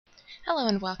Hello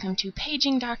and welcome to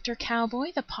Paging Dr.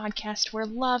 Cowboy, the podcast where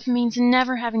love means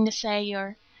never having to say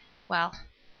well,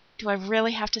 do I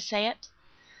really have to say it?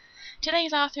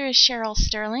 Today's author is Cheryl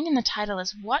Sterling, and the title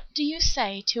is What Do You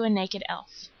Say to a Naked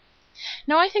Elf?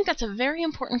 Now, I think that's a very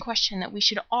important question that we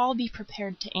should all be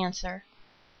prepared to answer.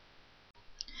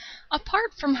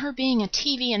 Apart from her being a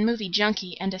TV and movie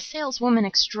junkie and a saleswoman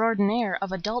extraordinaire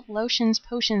of adult lotions,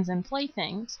 potions, and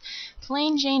playthings,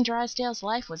 plain Jane Drysdale's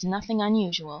life was nothing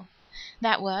unusual.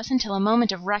 That was until a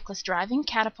moment of reckless driving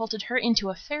catapulted her into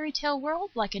a fairy tale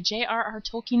world like a J.R.R.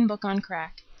 Tolkien book on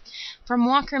crack. From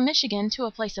Walker, Michigan, to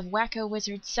a place of wacko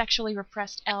wizards, sexually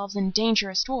repressed elves, and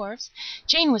dangerous dwarves,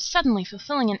 Jane was suddenly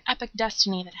fulfilling an epic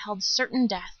destiny that held certain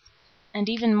death, and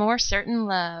even more certain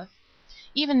love.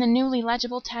 Even the newly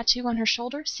legible tattoo on her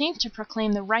shoulder seemed to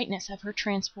proclaim the rightness of her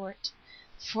transport.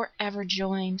 Forever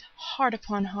joined, heart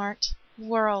upon heart,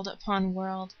 world upon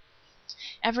world.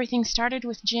 Everything started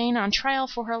with Jane on trial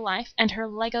for her life and her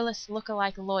Legolas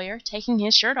look-alike lawyer taking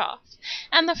his shirt off.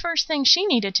 And the first thing she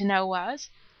needed to know was,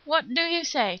 what do you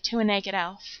say to a naked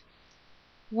elf?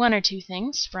 One or two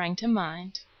things sprang to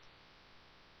mind.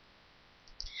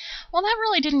 Well, that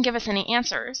really didn't give us any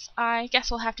answers. I guess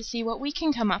we'll have to see what we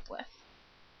can come up with.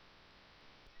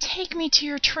 Take me to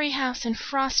your treehouse and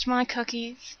frost my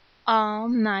cookies all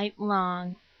night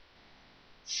long.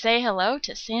 Say hello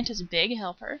to Santa's big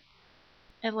helper.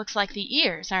 It looks like the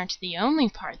ears aren't the only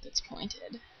part that's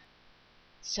pointed.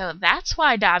 So that's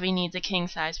why Dobby needs a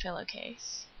king-size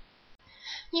pillowcase.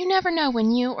 You never know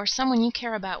when you or someone you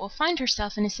care about will find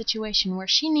herself in a situation where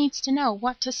she needs to know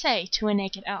what to say to a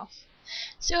naked elf.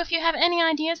 So if you have any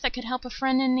ideas that could help a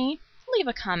friend in need, leave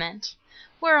a comment.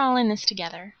 We're all in this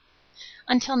together.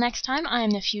 Until next time, I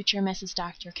am the future Mrs.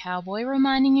 Dr. Cowboy,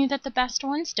 reminding you that the best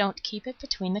ones don't keep it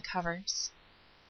between the covers.